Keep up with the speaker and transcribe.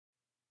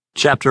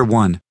Chapter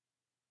 1.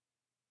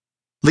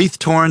 Leith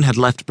Torn had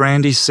left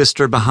Brandy's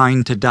sister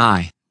behind to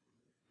die.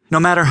 No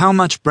matter how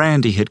much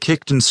Brandy had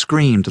kicked and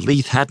screamed,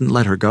 Leith hadn't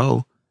let her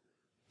go.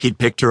 He'd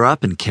picked her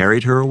up and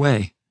carried her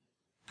away.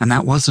 And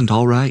that wasn't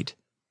all right,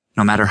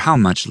 no matter how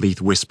much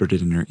Leith whispered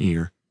it in her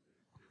ear.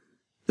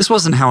 This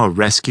wasn't how a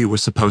rescue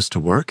was supposed to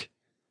work.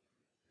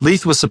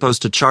 Leith was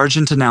supposed to charge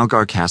into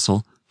Nalgar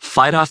Castle,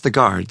 fight off the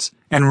guards,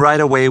 and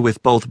ride away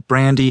with both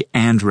Brandy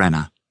and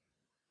Renna.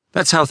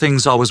 That's how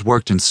things always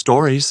worked in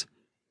stories.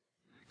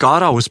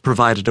 God always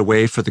provided a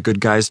way for the good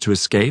guys to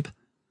escape.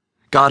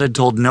 God had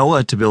told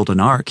Noah to build an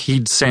ark.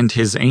 He'd sent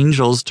his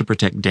angels to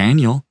protect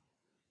Daniel.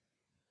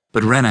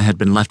 But Renna had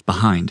been left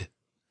behind.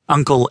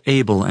 Uncle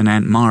Abel and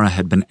Aunt Mara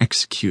had been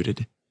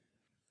executed.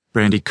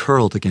 Brandy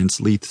curled against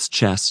Leith's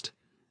chest.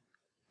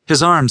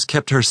 His arms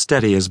kept her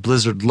steady as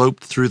Blizzard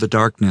loped through the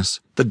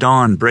darkness, the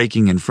dawn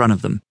breaking in front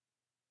of them.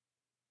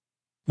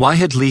 Why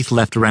had Leith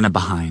left Renna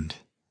behind?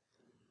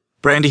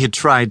 Brandy had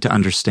tried to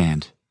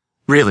understand.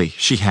 Really,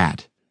 she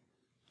had.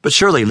 But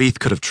surely Leith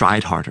could have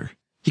tried harder.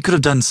 He could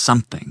have done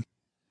something.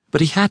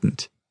 But he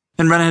hadn't,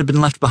 and Renna had been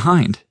left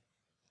behind.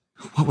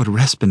 What would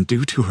Respin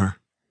do to her?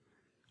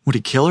 Would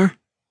he kill her?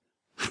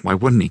 Why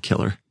wouldn't he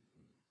kill her?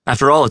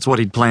 After all, it's what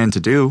he'd planned to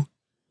do.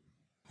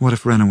 What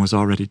if Renna was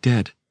already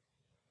dead?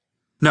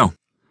 No,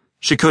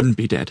 she couldn't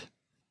be dead.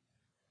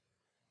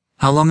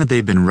 How long had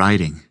they been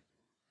riding?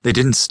 They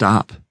didn't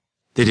stop.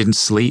 They didn't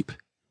sleep.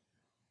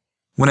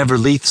 Whenever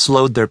Leith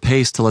slowed their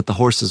pace to let the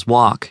horses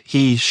walk,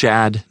 he,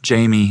 Shad,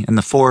 Jamie, and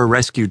the 4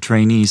 rescued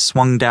trainees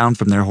swung down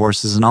from their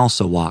horses and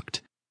also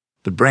walked.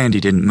 But Brandy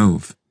didn't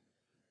move.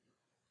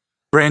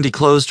 Brandy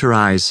closed her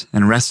eyes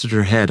and rested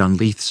her head on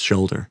Leith's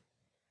shoulder.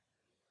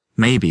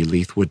 Maybe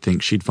Leith would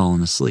think she'd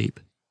fallen asleep.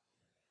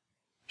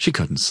 She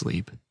couldn't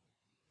sleep.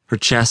 Her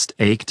chest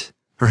ached,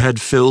 her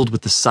head filled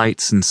with the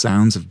sights and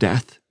sounds of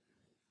death.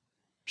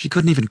 She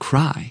couldn't even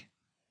cry.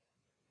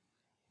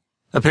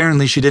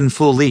 Apparently she didn't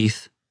fool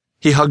Leith.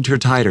 He hugged her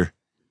tighter.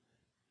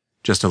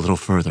 Just a little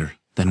further,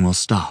 then we'll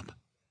stop.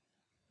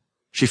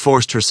 She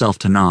forced herself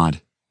to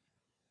nod.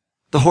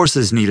 The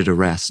horses needed a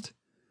rest.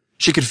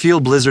 She could feel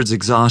Blizzard's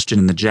exhaustion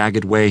in the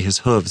jagged way his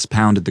hooves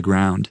pounded the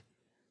ground.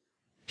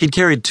 He'd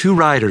carried 2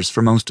 riders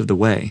for most of the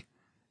way.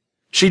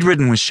 She'd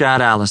ridden with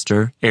Shad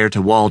Allister, heir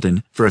to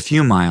Walden, for a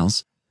few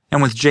miles,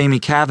 and with Jamie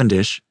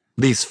Cavendish,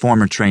 Leith's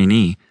former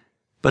trainee,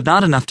 but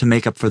not enough to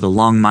make up for the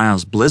long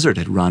miles Blizzard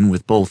had run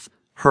with both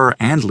her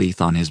and Leith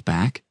on his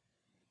back.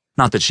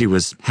 Not that she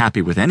was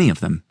happy with any of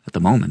them at the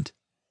moment.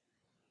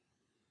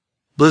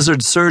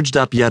 Blizzard surged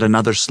up yet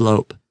another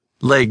slope,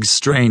 legs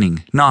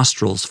straining,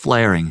 nostrils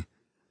flaring.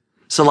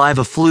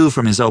 Saliva flew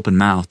from his open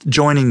mouth,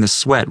 joining the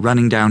sweat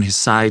running down his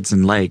sides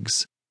and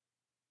legs.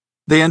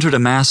 They entered a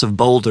mass of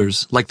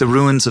boulders, like the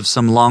ruins of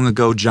some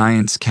long-ago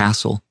giant's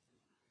castle.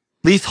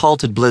 Leith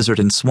halted Blizzard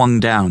and swung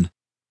down.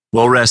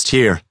 "We'll rest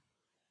here."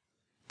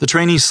 The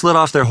trainees slid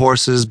off their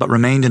horses but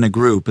remained in a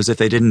group as if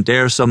they didn't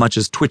dare so much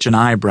as twitch an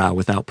eyebrow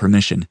without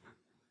permission.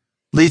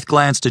 Leith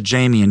glanced at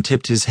Jamie and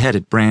tipped his head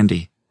at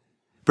Brandy.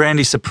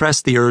 Brandy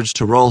suppressed the urge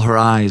to roll her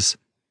eyes,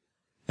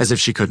 as if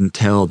she couldn't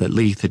tell that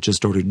Leith had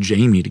just ordered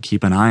Jamie to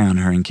keep an eye on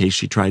her in case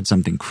she tried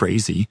something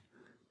crazy.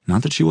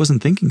 Not that she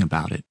wasn't thinking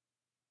about it.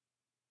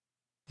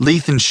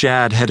 Leith and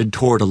Shad headed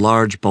toward a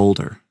large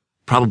boulder,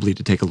 probably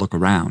to take a look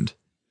around.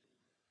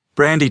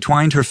 Brandy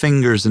twined her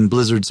fingers in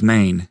Blizzard's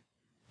mane.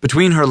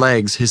 Between her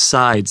legs, his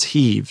sides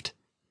heaved.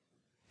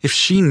 If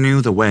she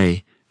knew the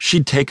way,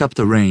 she'd take up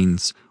the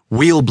reins,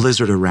 wheel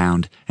Blizzard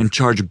around, and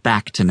charge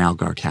back to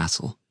Nalgar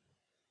Castle.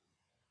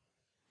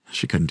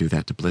 She couldn't do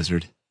that to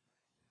Blizzard.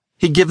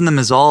 He'd given them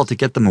his all to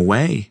get them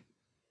away.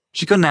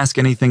 She couldn't ask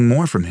anything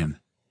more from him.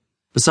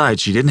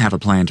 Besides, she didn't have a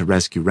plan to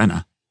rescue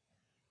Renna.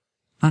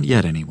 Not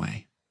yet,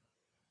 anyway.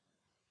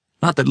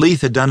 Not that Leith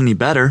had done any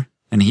better,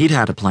 and he'd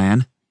had a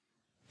plan.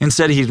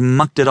 Instead, he'd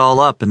mucked it all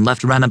up and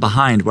left Renna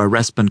behind where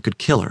Respin could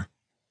kill her.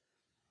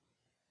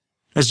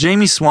 As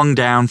Jamie swung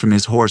down from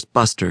his horse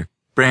Buster,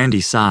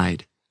 Brandy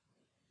sighed.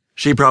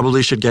 She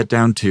probably should get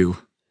down too.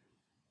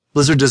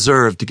 Blizzard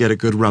deserved to get a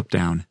good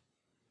rub-down.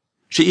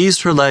 She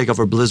eased her leg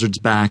over Blizzard's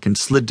back and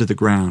slid to the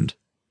ground.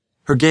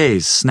 Her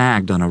gaze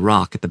snagged on a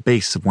rock at the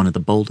base of one of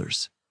the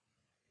boulders.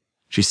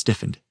 She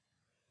stiffened.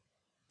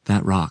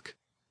 That rock.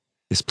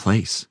 This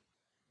place.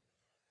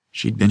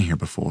 She'd been here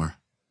before.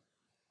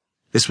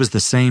 This was the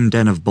same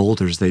den of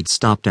boulders they'd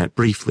stopped at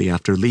briefly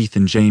after Leith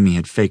and Jamie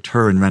had faked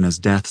her and Renna's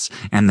deaths,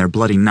 and their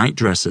bloody night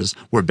dresses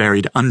were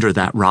buried under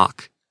that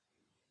rock.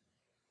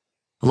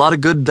 A lot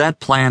of good that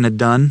plan had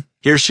done.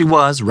 Here she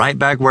was, right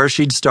back where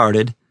she'd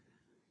started.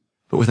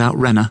 But without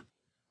Renna.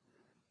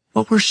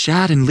 What were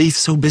Shad and Leith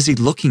so busy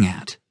looking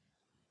at?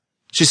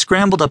 She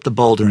scrambled up the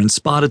boulder and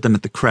spotted them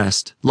at the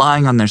crest,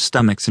 lying on their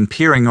stomachs and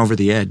peering over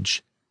the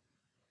edge.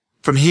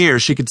 From here,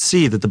 she could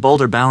see that the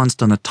boulder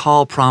balanced on a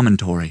tall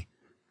promontory.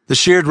 The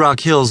sheared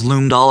rock hills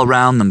loomed all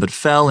around them but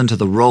fell into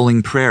the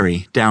rolling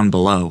prairie down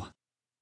below.